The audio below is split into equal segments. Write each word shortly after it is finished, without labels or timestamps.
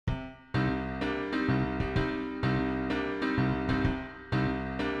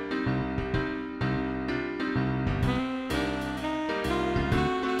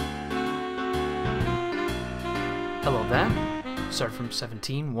there. Sorry from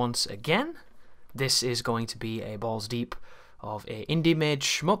 17 once again. This is going to be a balls deep of a indie made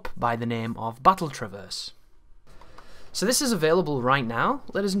shmup by the name of Battle Traverse. So this is available right now,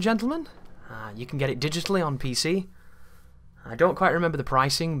 ladies and gentlemen. You can get it digitally on PC. I don't quite remember the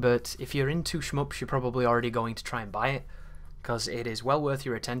pricing, but if you're into shmups, you're probably already going to try and buy it, because it is well worth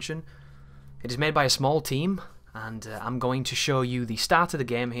your attention. It is made by a small team, and I'm going to show you the start of the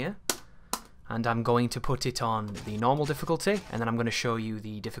game here, and I'm going to put it on the normal difficulty, and then I'm going to show you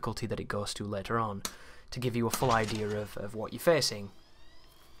the difficulty that it goes to later on, to give you a full idea of what you're facing.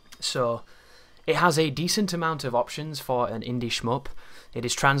 So, it has a decent amount of options for an indie shmup. It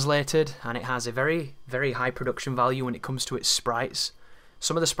is translated, and it has a very, very high production value when it comes to its sprites.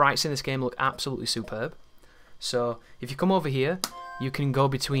 Some of the sprites in this game look absolutely superb. So, if you come over here, you can go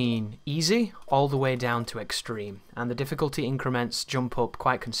between easy all the way down to extreme, and the difficulty increments jump up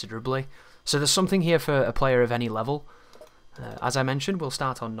quite considerably. So there's something here for a player of any level. As I mentioned, we'll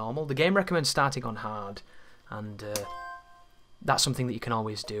start on normal. The game recommends starting on hard, and that's something that you can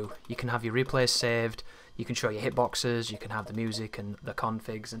always do. You can have your replays saved, you can show your hitboxes, you can have the music and the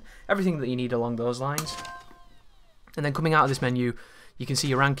configs and everything that you need along those lines. And then coming out of this menu, you can see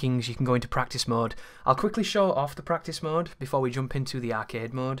your rankings, you can go into practice mode. I'll quickly show off the practice mode before we jump into the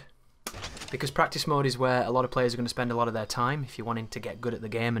arcade mode, because practice mode is where a lot of players are going to spend a lot of their time if you're wanting to get good at the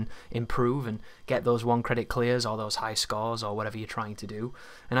game and improve and get those 1 credit clears or those high scores or whatever you're trying to do.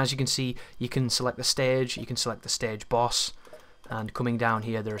 And as you can see, you can select the stage, you can select the stage boss, and coming down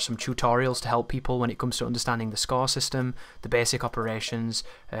here there are some tutorials to help people when it comes to understanding the score system, the basic operations,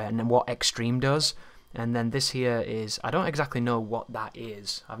 and then what extreme does. And then this here is, I don't exactly know what that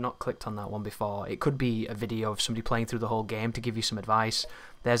is. I've not clicked on that one before. It could be a video of somebody playing through the whole game to give you some advice.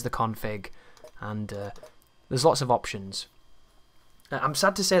 There's the config, and there's lots of options. I'm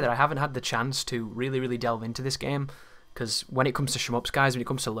sad to say that I haven't had the chance to really delve into this game, because when it comes to shmups, guys, when it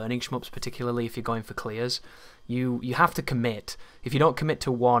comes to learning shmups, particularly if you're going for clears, you have to commit. If you don't commit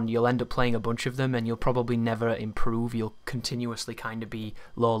to one, you'll end up playing a bunch of them and you'll probably never improve. You'll continuously kind of be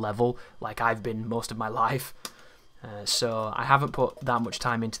low level, like I've been most of my life. So I haven't put that much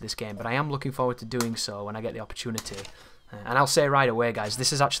time into this game, but I am looking forward to doing so when I get the opportunity. And I'll say right away, guys,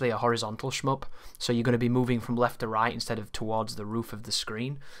 this is actually a horizontal shmup, so you're going to be moving from left to right instead of towards the roof of the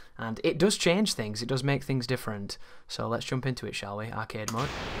screen. And it does change things, it does make things different. So let's jump into it, shall we? Arcade mode.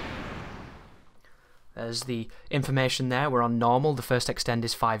 There's the information there. We're on normal. The first extend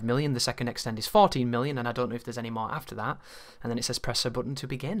is 5 million, the second extend is 14 million, and I don't know if there's any more after that. And then it says press a button to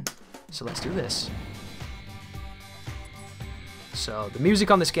begin. So let's do this. So the music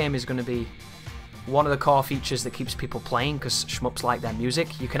on this game is going to be one of the core features that keeps people playing, because shmups like their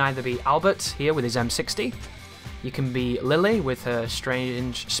music. You can either be Albert here with his M60, you can be Lily with her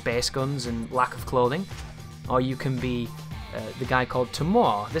strange space guns and lack of clothing, or you can be the guy called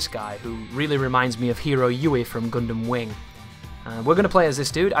Tamor, this guy, who really reminds me of Hiro Yui from Gundam Wing. We're going to play as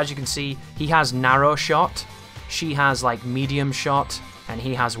this dude. As you can see, he has narrow shot, she has like medium shot, and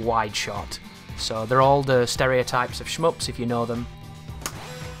he has wide shot. So they're all the stereotypes of shmups if you know them.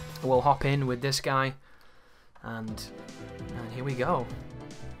 We'll hop in with this guy, and here we go.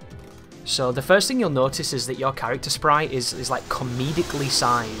 So the first thing you'll notice is that your character sprite is like comedically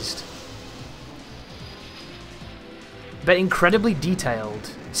sized, but incredibly detailed.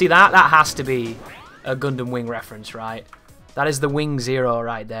 See, that has to be a Gundam Wing reference, right? That is the Wing Zero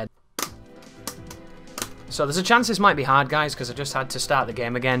right there. So there's a chance this might be hard, guys, because I just had to start the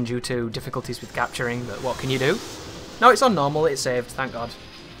game again due to difficulties with capturing, but what can you do? No, it's on normal, it's saved, thank God.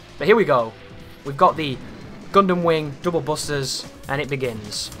 But here we go. We've got the Gundam Wing double busters, and it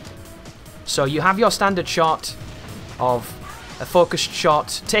begins. So you have your standard shot of a focused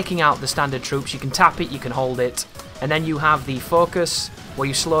shot, taking out the standard troops. You can tap it, you can hold it, and then you have the focus where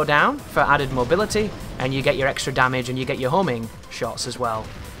you slow down for added mobility, and you get your extra damage, and you get your homing shots as well.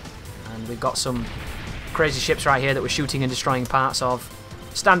 And we've got some crazy ships right here that we're shooting and destroying parts of.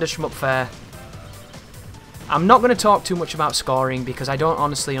 Standard shmup fare. I'm not going to talk too much about scoring because I don't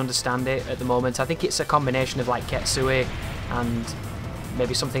honestly understand it at the moment. I think it's a combination of like Ketsui and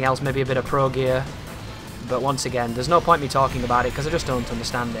maybe something else, maybe a bit of Pro Gear. But once again, there's no point me talking about it because I just don't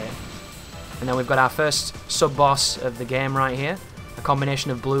understand it. And then we've got our first sub-boss of the game right here. A combination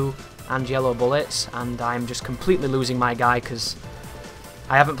of blue and yellow bullets, and I'm just completely losing my guy because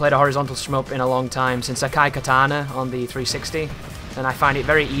I haven't played a horizontal shmup in a long time, since Akai Katana on the 360. And I find it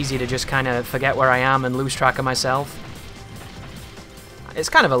very easy to just kind of forget where I am and lose track of myself. It's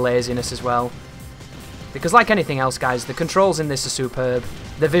kind of a laziness as well, because like anything else, guys, the controls in this are superb,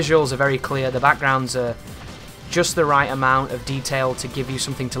 the visuals are very clear, the backgrounds are just the right amount of detail to give you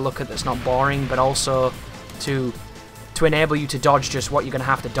something to look at that's not boring, but also to to enable you to dodge just what you're going to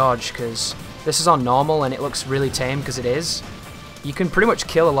have to dodge, because this is on normal and it looks really tame because it is. You can pretty much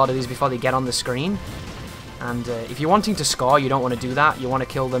kill a lot of these before they get on the screen. And if you're wanting to score, you don't want to do that. You want to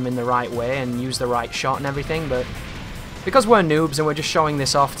kill them in the right way and use the right shot and everything. But because we're noobs and we're just showing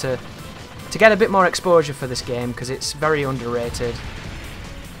this off to get a bit more exposure for this game, because it's very underrated.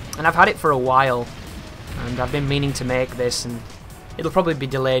 And I've had it for a while, and I've been meaning to make this, and it'll probably be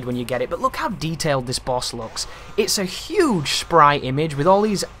delayed when you get it. But look how detailed this boss looks. It's a huge sprite image with all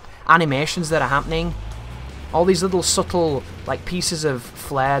these animations that are happening. All these little subtle like pieces of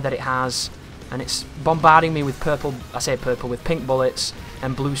flair that it has. And it's bombarding me with with pink bullets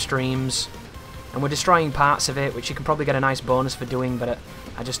and blue streams. And we're destroying parts of it, which you can probably get a nice bonus for doing, but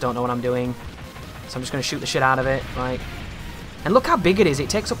I just don't know what I'm doing. So I'm just going to shoot the shit out of it, right? And look how big it is. It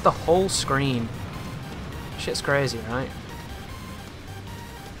takes up the whole screen. Shit's crazy, right?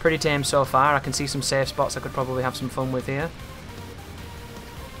 Pretty tame so far. I can see some safe spots I could probably have some fun with here.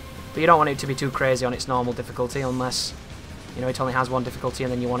 But you don't want it to be too crazy on its normal difficulty, unless, you know, it only has one difficulty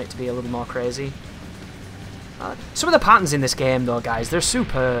and then you want it to be a little more crazy. Some of the patterns in this game, though, guys, they're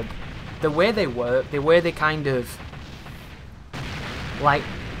superb. The way they work, the way they kind of... Like,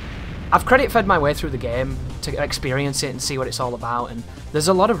 I've credit-fed my way through the game to experience it and see what it's all about, and there's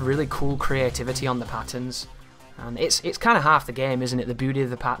a lot of really cool creativity on the patterns. And it's kind of half the game, isn't it? The beauty of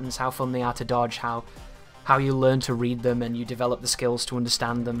the patterns, how fun they are to dodge, how you learn to read them and you develop the skills to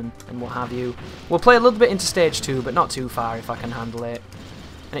understand them and what have you. We'll play a little bit into Stage 2, but not too far if I can handle it.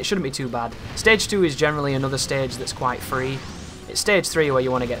 And it shouldn't be too bad. Stage 2 is generally another stage that's quite free. It's Stage 3 where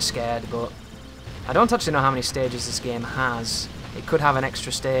you want to get scared, but I don't actually know how many stages this game has. It could have an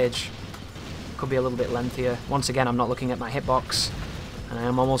extra stage. Could be a little bit lengthier. Once again, I'm not looking at my hitbox, and I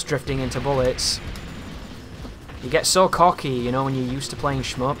am almost drifting into bullets. You get so cocky, you know, when you're used to playing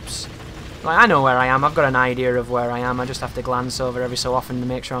shmups. Like, I know where I am, I've got an idea of where I am, I just have to glance over every so often to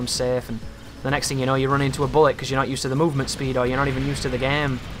make sure I'm safe, and the next thing you know, you run into a bullet because you're not used to the movement speed, or you're not even used to the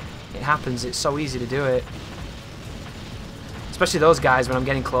game. It happens, it's so easy to do it. Especially those guys when I'm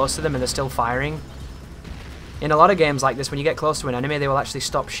getting close to them and they're still firing. In a lot of games like this, when you get close to an enemy, they will actually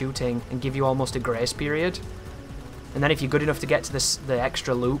stop shooting and give you almost a grace period. And then if you're good enough to get to the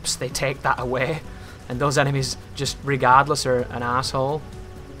extra loops, they take that away. And those enemies, just regardless, are an asshole.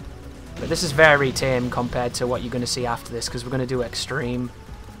 But this is very tame compared to what you're going to see after this, because we're going to do extreme.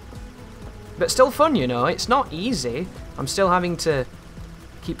 But still fun, you know. It's not easy. I'm still having to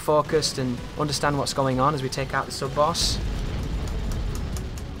keep focused and understand what's going on as we take out the sub-boss.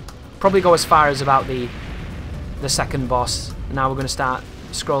 Probably go as far as about the second boss. Now we're going to start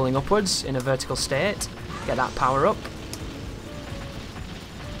scrolling upwards in a vertical state. Get that power up.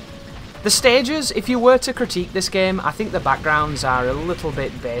 The stages, if you were to critique this game, I think the backgrounds are a little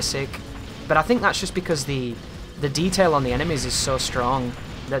bit basic, but I think that's just because the detail on the enemies is so strong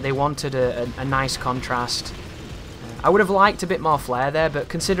that they wanted a nice contrast. I would have liked a bit more flair there, but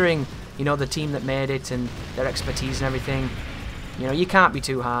considering, you know, the team that made it and their expertise and everything, you know, you can't be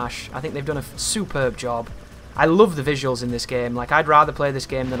too harsh. I think they've done a superb job. I love the visuals in this game. Like, I'd rather play this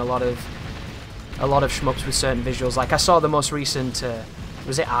game than a lot of shmups with certain visuals. Like, I saw the most recent,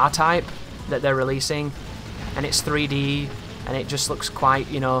 was it R-Type that they're releasing? And it's 3D, and it just looks quite,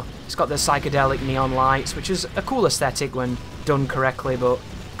 you know, it's got the psychedelic neon lights, which is a cool aesthetic when done correctly, but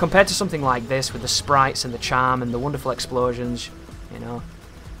compared to something like this with the sprites and the charm and the wonderful explosions, you know,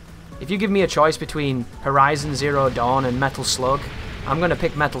 if you give me a choice between Horizon Zero Dawn and Metal Slug, I'm going to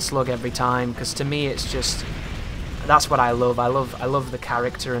pick Metal Slug every time, because to me it's just, that's what I love. I love the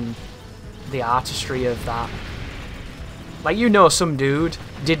character and the artistry of that. Like, you know, some dude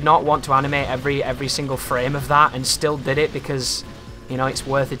did not want to animate every single frame of that and still did it because, you know, it's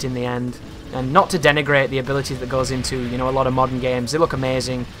worth it in the end. And not to denigrate the ability that goes into, you know, a lot of modern games. They look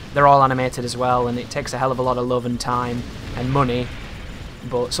amazing. They're all animated as well, and it takes a hell of a lot of love and time and money.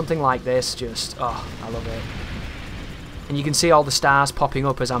 But something like this, just, oh, I love it. And you can see all the stars popping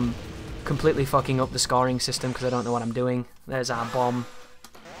up as I'm completely fucking up the scoring system because I don't know what I'm doing. There's our bomb.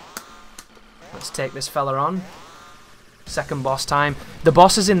 Let's take this fella on. Second boss time. The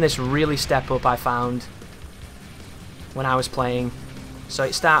bosses in this really step up, I found, when I was playing. So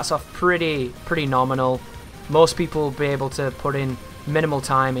it starts off pretty nominal. Most people will be able to put in minimal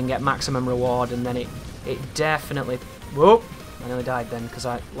time and get maximum reward, and then it definitely... Whoa! I nearly died then because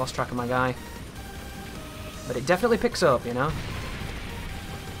I lost track of my guy. But it definitely picks up, you know?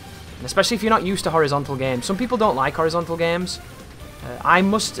 And especially if you're not used to horizontal games. Some people don't like horizontal games. I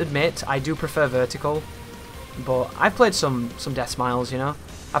must admit, I do prefer vertical. But I've played some Death Smiles, you know?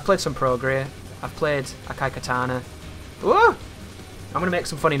 I've played some Progre. I've played Akai Katana. Whoa! I'm going to make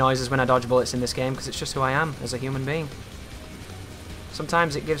some funny noises when I dodge bullets in this game because it's just who I am as a human being.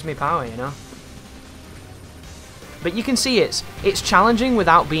 Sometimes it gives me power, you know? But you can see it's challenging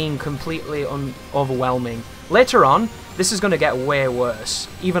without being completely overwhelming. Later on, this is going to get way worse.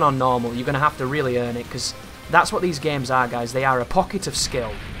 Even on normal, you're going to have to really earn it, because that's what these games are, guys. They are a pocket of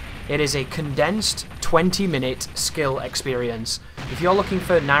skill. It is a condensed 20-minute skill experience. If you're looking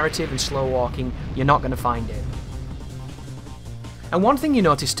for narrative and slow walking, you're not going to find it. And one thing you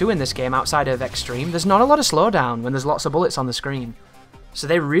notice too in this game, outside of Extreme, there's not a lot of slowdown when there's lots of bullets on the screen. So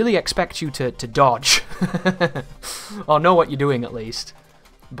they really expect you to dodge. Or know what you're doing, at least.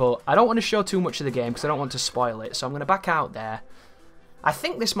 But I don't want to show too much of the game because I don't want to spoil it. So I'm going to back out there. I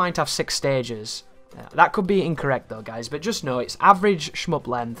think this might have 6 stages. That could be incorrect though, guys. But just know it's average shmup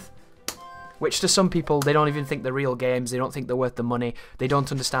length. Which to some people, they don't even think they're real games. They don't think they're worth the money. They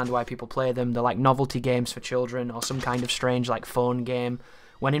don't understand why people play them. They're like novelty games for children or some kind of strange like phone game.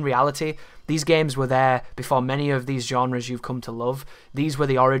 When in reality, these games were there before many of these genres you've come to love. These were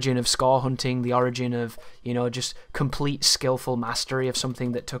the origin of score hunting, the origin of, you know, just complete skillful mastery of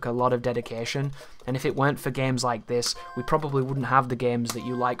something that took a lot of dedication. And if it weren't for games like this, we probably wouldn't have the games that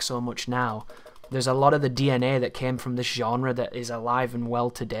you like so much now. There's a lot of the DNA that came from this genre that is alive and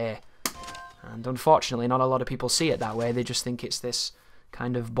well today. And unfortunately, not a lot of people see it that way. They just think it's this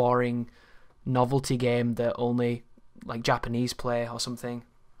kind of boring novelty game that only like Japanese play or something.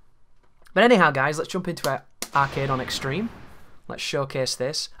 But anyhow, guys, let's jump into our arcade on Extreme. Let's showcase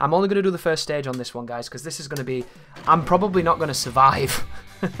this. I'm only going to do the first stage on this one, guys, because this is going to be... I'm probably not going to survive.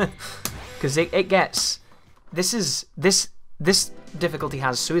 Because it gets... This difficulty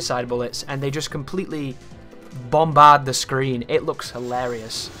has suicide bullets, and they just completely bombard the screen. It looks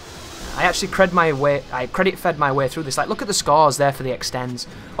hilarious. I actually credit fed my way through this. Like, look at the scores there for the extends.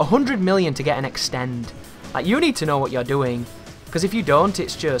 100 million to get an extend. Like, you need to know what you're doing. Because if you don't,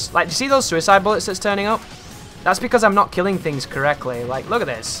 it's just... Like, do you see those suicide bullets that's turning up? That's because I'm not killing things correctly. Like, look at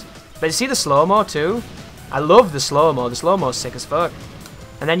this. But you see the slow-mo too? I love the slow-mo. The slow-mo's sick as fuck.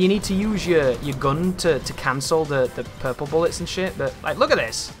 And then you need to use your gun to cancel the purple bullets and shit. But, like, look at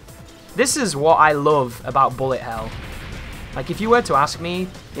this. This is what I love about bullet hell. Like, if you were to ask me,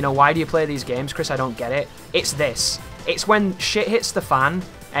 you know, why do you play these games, Chris, I don't get it. It's this. It's when shit hits the fan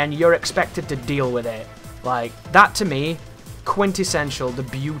and you're expected to deal with it. Like, that to me... quintessential, the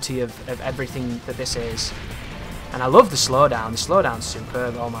beauty of everything that this is. And I love the slowdown. The slowdown's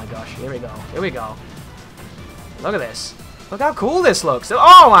superb. Oh my gosh, here we go. Here we go. Look at this. Look how cool this looks.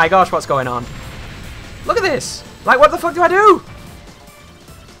 Oh my gosh, what's going on? Look at this. Like, what the fuck do I do?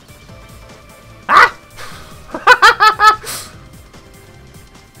 Ah!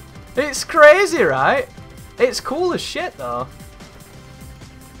 It's crazy, right? It's cool as shit, though.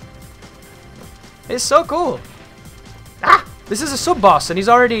 It's so cool. Ah! This is a sub-boss, and he's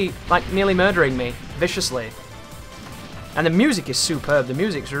already, like, nearly murdering me, viciously. And the music is superb. The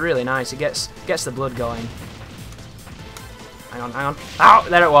music's really nice. It gets the blood going. Hang on, hang on. Ow!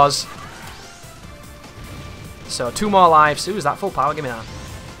 There it was. So, 2 more lives. Ooh, is that full power? Give me that.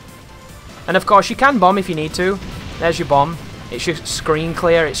 And, of course, you can bomb if you need to. There's your bomb. It's your screen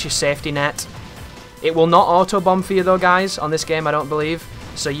clear. It's your safety net. It will not auto-bomb for you, though, guys, on this game, I don't believe.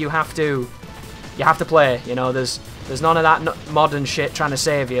 So you have to play, you know, there's none of that modern shit trying to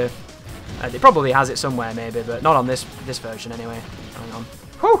save you. It probably has it somewhere, maybe, but not on this version, anyway. Hang on.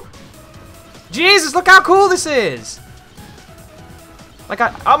 Whew! Jesus, look how cool this is! Like,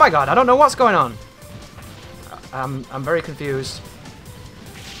 oh my god, I don't know what's going on. I'm very confused.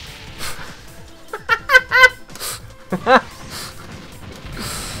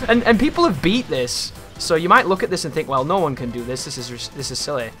 and people have beat this, so you might look at this and think, well, no one can do this. This is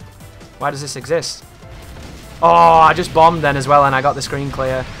silly. Why does this exist? Oh, I just bombed then as well, and I got the screen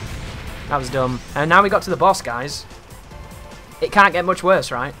clear. That was dumb. And now we got to the boss, guys. It can't get much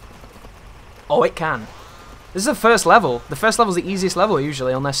worse, right? Oh, it can. This is the first level. The first level's the easiest level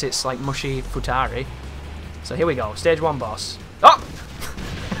usually, unless it's like mushy futari. So here we go. Stage 1 boss. Oh!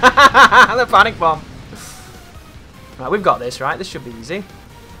 The panic bomb. Right, we've got this, right? This should be easy.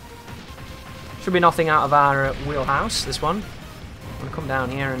 Should be nothing out of our wheelhouse, this one. I'm going to come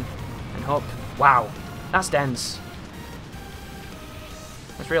down here and hope. Wow. That's dense.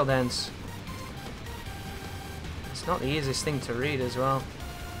 That's real dense. It's not the easiest thing to read as well.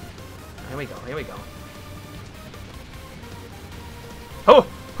 Here we go, here we go. Oh!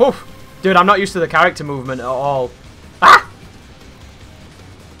 Oh! Dude, I'm not used to the character movement at all. Ah!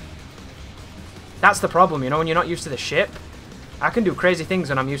 That's the problem, you know, when you're not used to the ship. I can do crazy things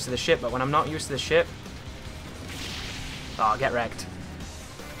when I'm used to the ship, but when I'm not used to the ship... Oh, get wrecked.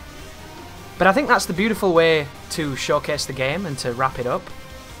 But I think that's the beautiful way to showcase the game and to wrap it up.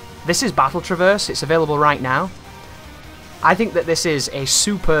 This is Battle Traverse. It's available right now. I think that this is a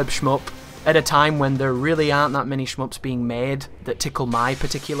superb shmup at a time when there really aren't that many shmups being made that tickle my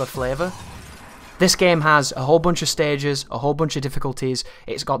particular flavour. This game has a whole bunch of stages, a whole bunch of difficulties,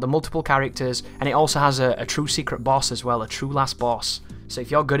 it's got the multiple characters, and it also has a true secret boss as well, a true last boss. So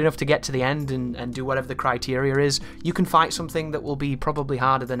if you're good enough to get to the end and do whatever the criteria is, you can fight something that will be probably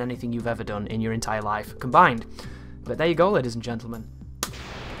harder than anything you've ever done in your entire life combined. But there you go, ladies and gentlemen.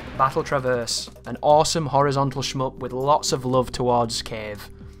 Battle Traverse, an awesome horizontal shmup with lots of love towards cave.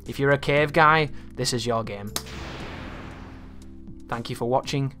 If you're a cave guy, this is your game. Thank you for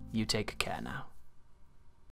watching, you take care now.